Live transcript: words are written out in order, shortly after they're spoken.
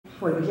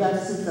for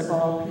justice of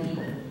all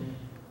people.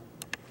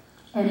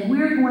 And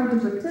we're going to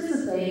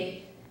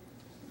participate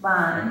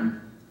by,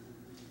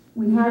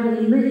 we have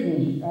a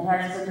litany that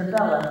has been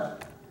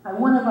developed by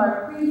one of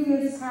our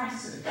previous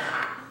pastors,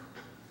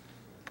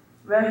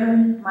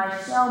 Reverend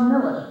Michelle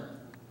Miller.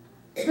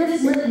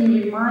 This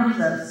litany reminds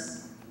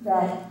us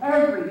that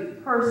every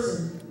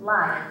person's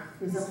life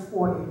is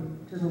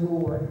important to the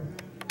Lord.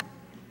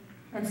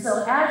 And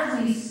so as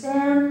we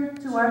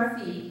stand to our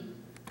feet,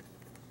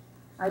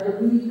 I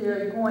believe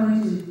they're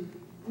going to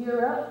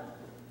gear up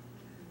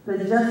the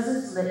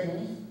Justice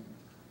Litany.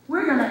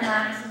 We're going to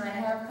ask, and I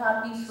have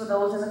copies for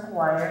those in the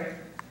choir,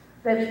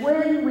 that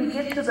when we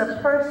get to the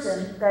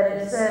person that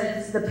it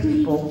says the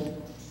people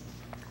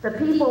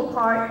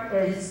part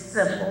is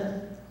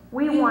simple.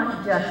 We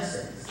want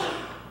justice,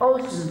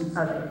 oceans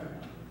of it.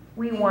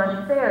 We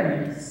want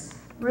fairness,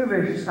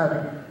 rivers of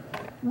it.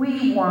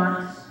 We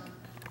want,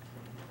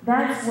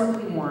 that's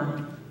what we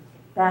want.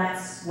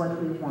 That's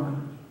what we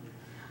want.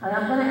 And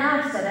I'm going to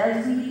ask that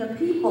as the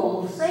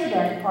people will say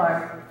that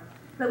part,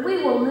 that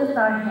we will lift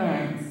our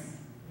hands,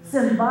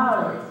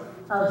 symbolic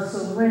of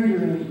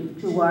surrendering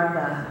to our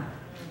God.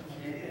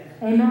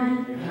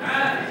 Amen?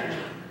 Amen.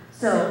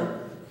 So,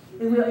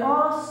 if we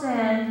all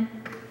stand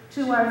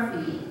to our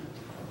feet,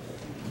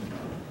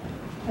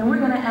 and we're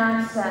going to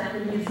ask that the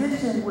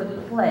musician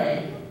would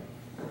play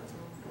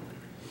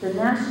the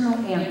national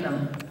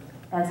anthem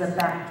as a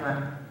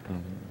backdrop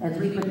as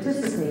we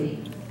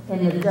participate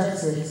in the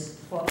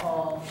Justice for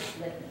All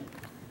Litany.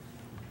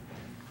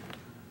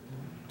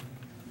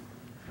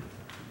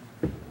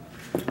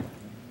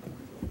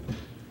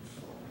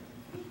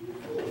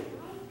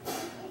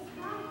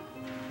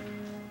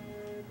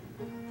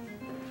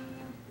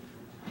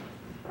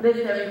 Lift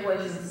every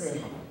voice and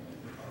sing.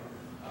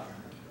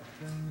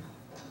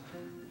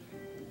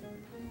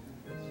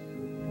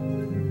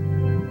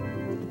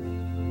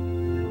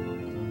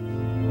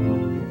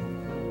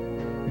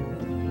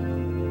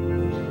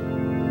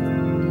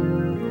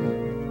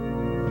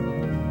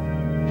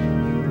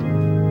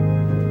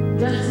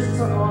 Justice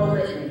for All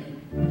Litany.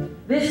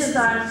 This is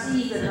our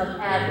season of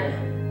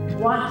Advent,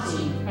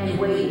 watching and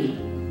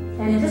waiting,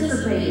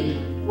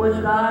 anticipating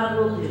what God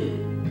will do.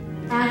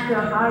 After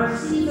our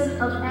season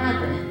of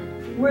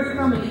Advent, we're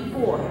coming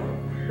forth,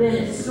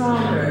 then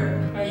stronger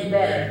and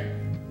better.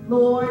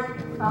 Lord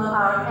of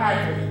our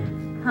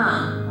Advent,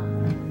 come.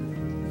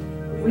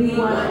 We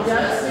want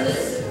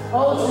justice,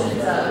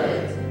 oceans of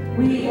it.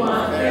 We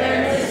want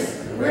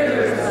fairness,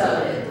 rivers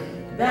of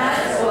it.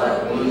 That's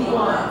what we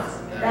want.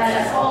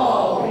 That's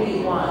all we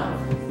want.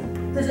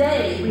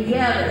 Today, we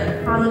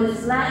gather on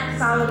this Black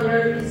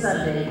Solidarity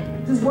Sunday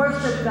to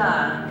worship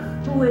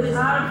God, who is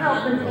our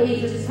help in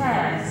ages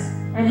past,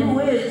 and who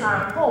is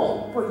our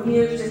hope for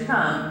years to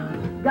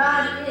come.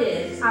 God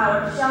is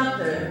our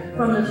shelter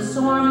from the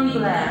stormy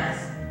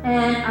blast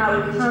and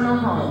our eternal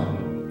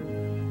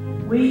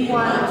home. We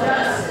want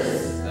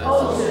justice,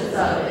 oceans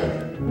of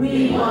it.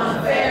 We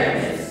want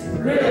fairness,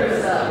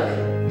 rivers of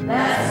it.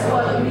 That's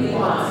what we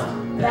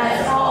want.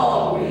 That's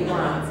all we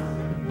want.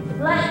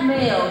 Black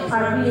males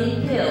are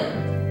being killed.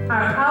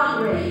 Our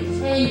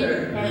outrage,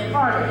 anger, and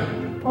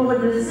heartache over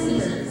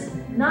decisions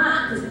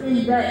not to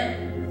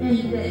indict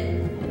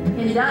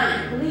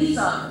police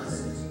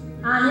officers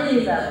on any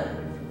level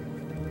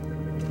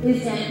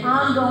is an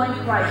ongoing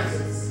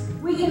crisis.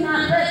 We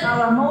cannot let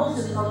our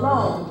emotions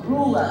alone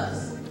rule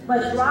us,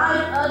 but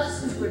drive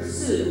us to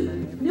pursue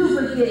new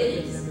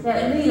beginnings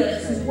that lead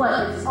us to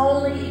what is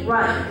only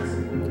right.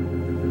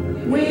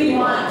 We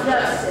want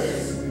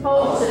justice,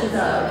 oceans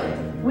of it.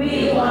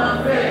 We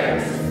want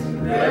fairness,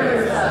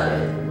 rivers of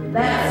it.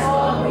 That's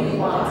all we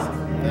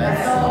want.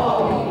 That's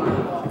all we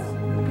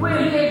want.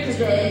 We're here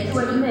today to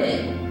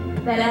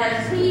admit that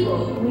as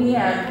people, we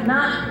have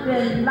not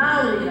been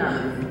loud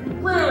enough,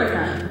 clear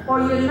enough,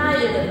 or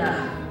united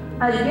enough.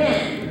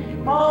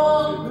 Again,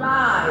 all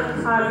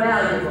lives are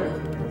valuable.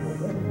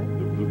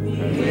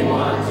 We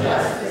want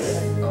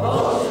justice,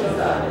 oceans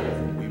of it.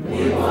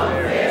 We want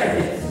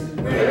fairness,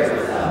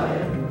 rivers of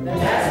it.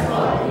 That's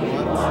what we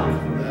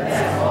want.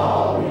 That's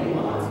all we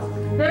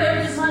want. There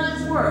is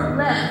much work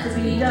left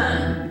to be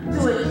done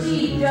to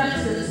achieve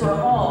justice for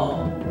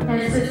all,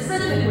 and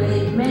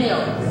specifically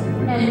males,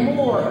 and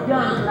more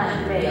young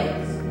Black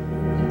males.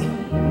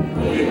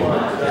 We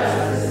want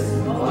justice,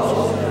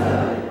 oceans of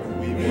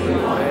it. We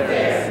want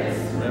fairness,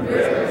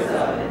 rivers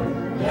of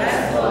it.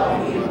 That's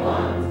what we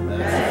want.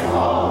 That's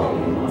all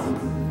we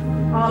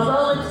want.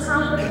 Although it's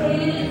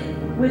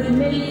complicated with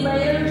many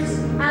layers,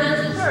 as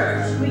a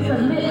church, we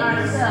commit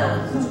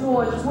ourselves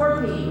towards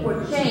working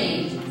for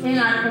change in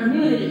our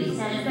communities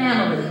and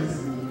families.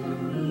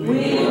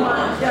 We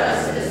want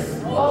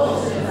justice,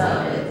 oceans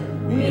of it.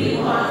 We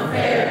want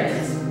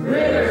fairness,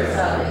 rivers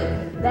of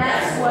it.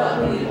 That's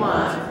what we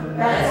want.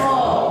 That's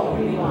all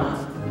we want.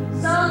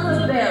 Some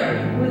who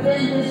vary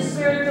within this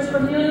spiritual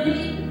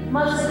community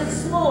must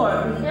explore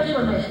the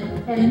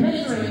implement and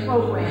mentoring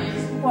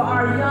programs for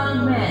our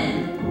young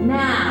men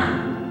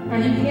now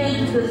and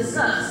begin to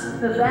discuss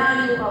the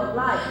value of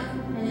life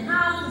and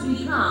how to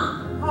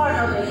become part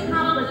of a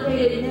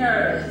complicated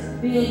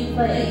narrative being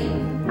played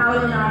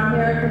out in our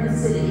American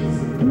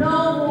cities.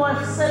 No more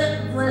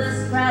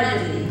senseless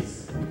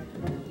tragedies.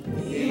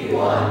 We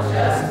want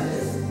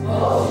justice,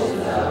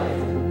 oceans of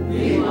it.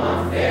 We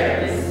want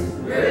fairness,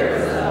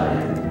 rivers of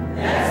it.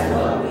 That's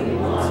what we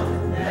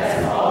want.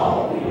 That's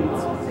all we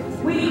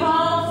want. We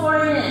call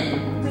for an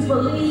end to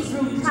police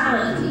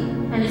brutality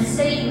and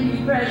state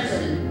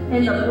repression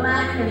in the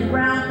black and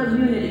brown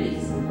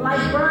communities like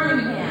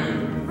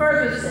Birmingham,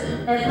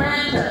 Ferguson,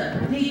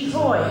 Atlanta,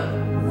 Detroit,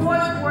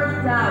 Fort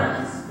Worth,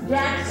 Dallas,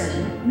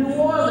 Jackson, New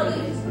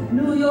Orleans,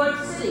 New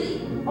York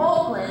City,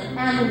 Oakland,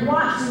 and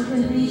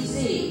Washington,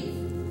 D.C.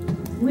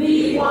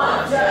 We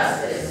want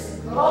justice,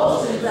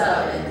 oceans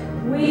of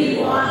it. We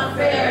want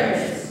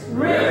fairness,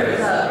 rivers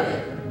of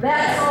it.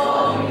 That's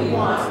all we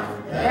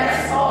want.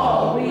 That's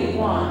all we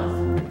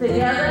want.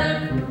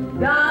 Together,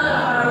 God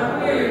of our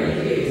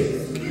weary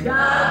years,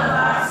 God of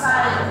our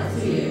silent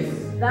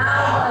tears, Thou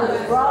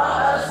hast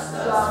brought us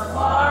thus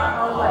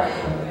far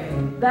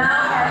away. Thou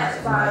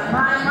hast by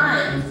my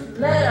might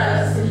led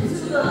us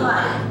into the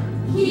light.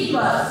 Keep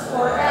us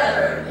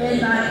forever in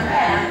thy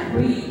path,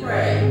 we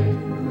pray.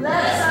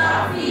 Bless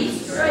our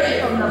feet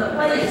straight from the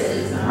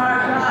places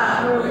our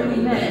God will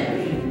be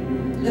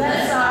met.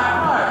 Bless our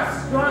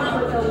hearts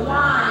drunk with the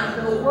wine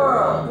of the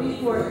world we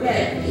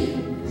forget thee.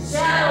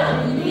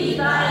 Shadow beneath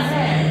thy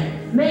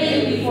hand,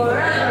 may we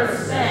forever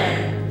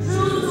stand,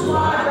 true to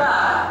our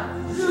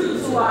God, true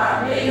to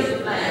our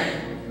native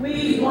land.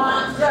 We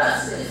want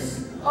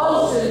justice,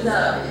 oceans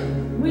of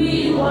it.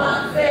 We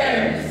want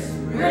fairness,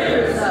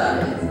 rivers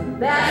of it.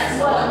 That's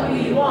what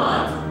we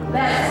want.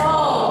 That's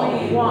all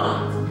we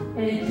want.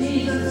 In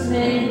Jesus'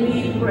 name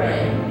we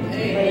pray.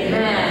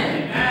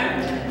 Amen.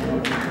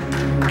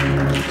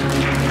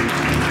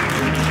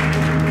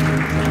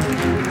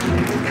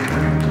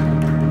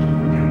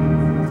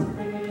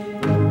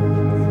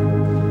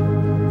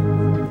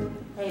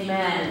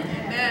 Amen.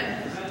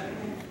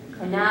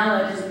 And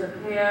now let's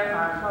prepare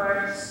our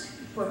hearts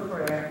for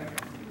prayer.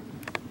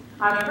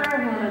 Our prayer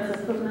habits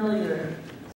are put